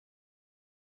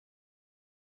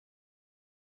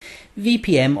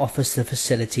VPM offers the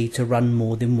facility to run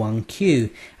more than one queue,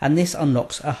 and this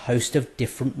unlocks a host of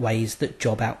different ways that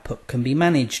job output can be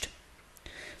managed.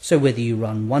 So whether you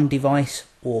run one device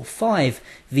or 5,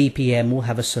 VPM will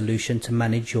have a solution to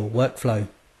manage your workflow.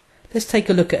 Let's take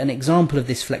a look at an example of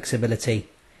this flexibility.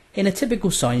 In a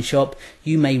typical sign shop,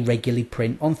 you may regularly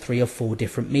print on 3 or 4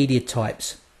 different media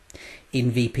types.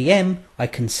 In VPM, I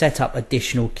can set up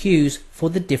additional queues for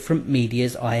the different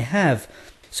medias I have.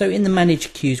 So in the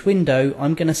Manage Queues window,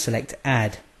 I'm going to select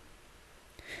Add.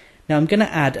 Now I'm going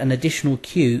to add an additional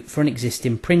queue for an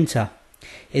existing printer,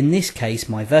 in this case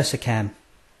my VersaCAM.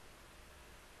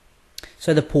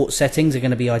 So the port settings are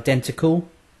going to be identical.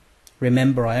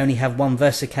 Remember, I only have one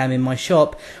VersaCAM in my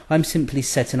shop. I'm simply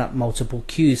setting up multiple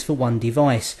queues for one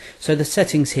device, so the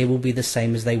settings here will be the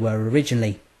same as they were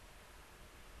originally.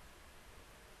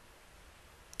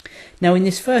 Now in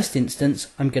this first instance,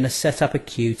 I'm going to set up a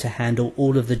queue to handle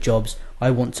all of the jobs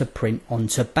I want to print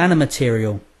onto banner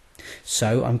material.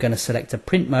 So I'm going to select a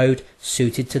print mode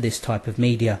suited to this type of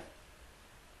media.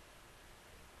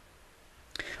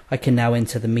 I can now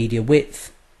enter the media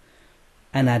width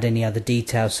and add any other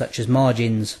details such as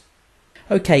margins.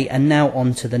 Okay, and now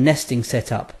on to the nesting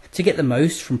setup. To get the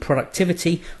most from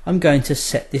productivity, I'm going to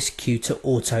set this queue to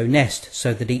auto nest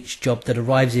so that each job that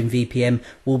arrives in VPM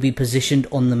will be positioned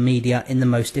on the media in the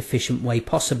most efficient way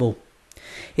possible.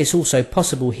 It's also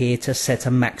possible here to set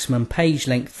a maximum page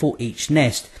length for each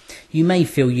nest. You may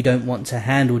feel you don't want to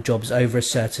handle jobs over a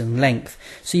certain length,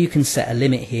 so you can set a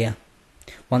limit here.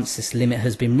 Once this limit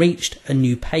has been reached, a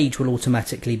new page will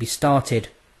automatically be started.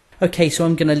 Okay, so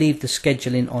I'm going to leave the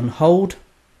scheduling on hold.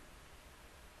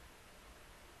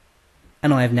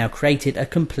 And I have now created a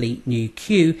complete new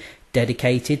queue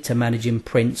dedicated to managing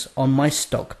prints on my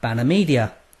stock banner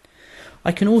media.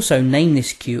 I can also name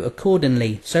this queue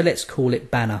accordingly, so let's call it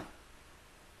Banner.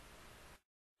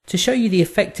 To show you the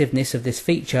effectiveness of this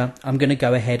feature, I'm going to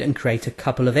go ahead and create a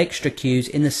couple of extra queues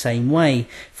in the same way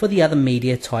for the other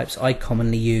media types I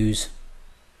commonly use.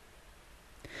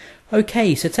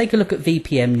 Okay, so take a look at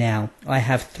VPM now. I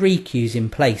have 3 queues in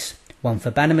place, one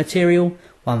for banner material,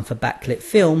 one for backlit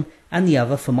film, and the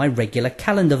other for my regular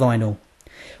calendar vinyl.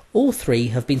 All 3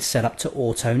 have been set up to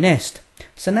auto nest.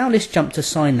 So now let's jump to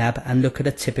SignLab and look at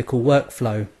a typical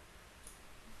workflow.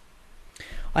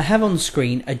 I have on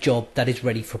screen a job that is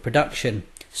ready for production,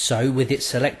 so with it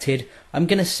selected, I'm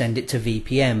going to send it to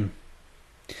VPM.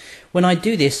 When I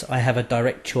do this, I have a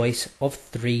direct choice of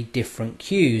 3 different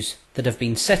queues that have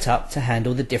been set up to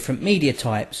handle the different media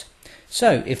types.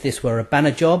 So if this were a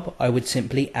banner job, I would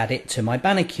simply add it to my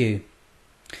banner queue.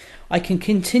 I can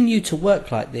continue to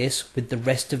work like this with the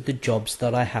rest of the jobs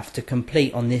that I have to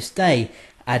complete on this day,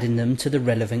 adding them to the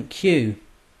relevant queue.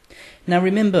 Now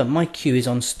remember, my queue is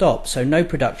on stop, so no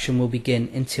production will begin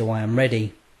until I am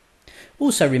ready.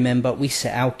 Also remember, we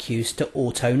set our queues to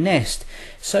auto nest.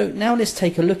 So now let's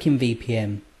take a look in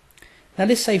VPM. Now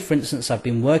let's say for instance I've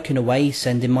been working away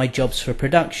sending my jobs for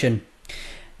production.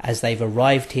 As they've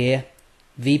arrived here,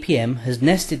 VPM has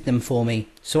nested them for me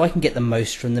so I can get the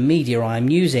most from the media I am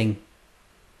using.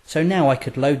 So now I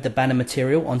could load the banner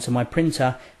material onto my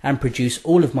printer and produce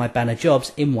all of my banner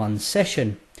jobs in one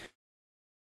session.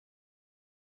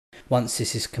 Once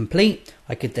this is complete,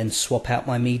 I could then swap out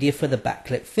my media for the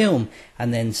backlit film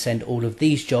and then send all of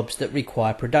these jobs that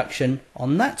require production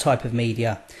on that type of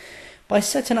media. By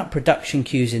setting up production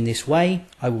queues in this way,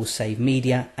 I will save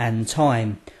media and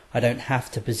time. I don't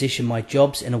have to position my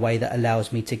jobs in a way that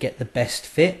allows me to get the best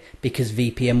fit because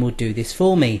VPM will do this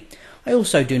for me. I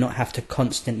also do not have to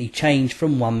constantly change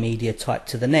from one media type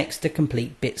to the next to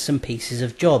complete bits and pieces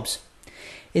of jobs.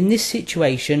 In this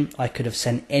situation, I could have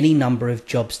sent any number of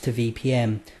jobs to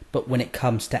VPM, but when it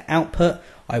comes to output,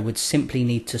 I would simply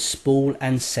need to spool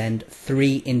and send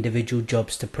 3 individual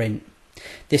jobs to print.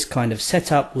 This kind of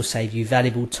setup will save you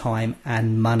valuable time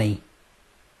and money.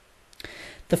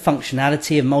 The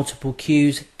functionality of multiple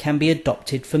queues can be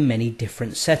adopted for many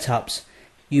different setups.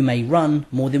 You may run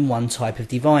more than one type of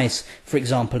device, for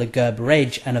example a Gerber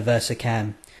Edge and a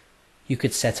VersaCAM. You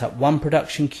could set up 1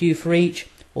 production queue for each,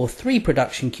 or 3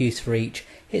 production queues for each.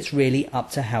 It's really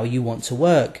up to how you want to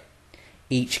work.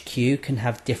 Each queue can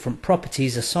have different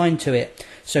properties assigned to it,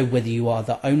 so whether you are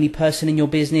the only person in your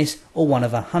business or one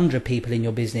of 100 people in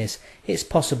your business, it's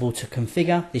possible to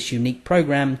configure this unique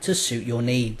program to suit your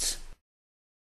needs.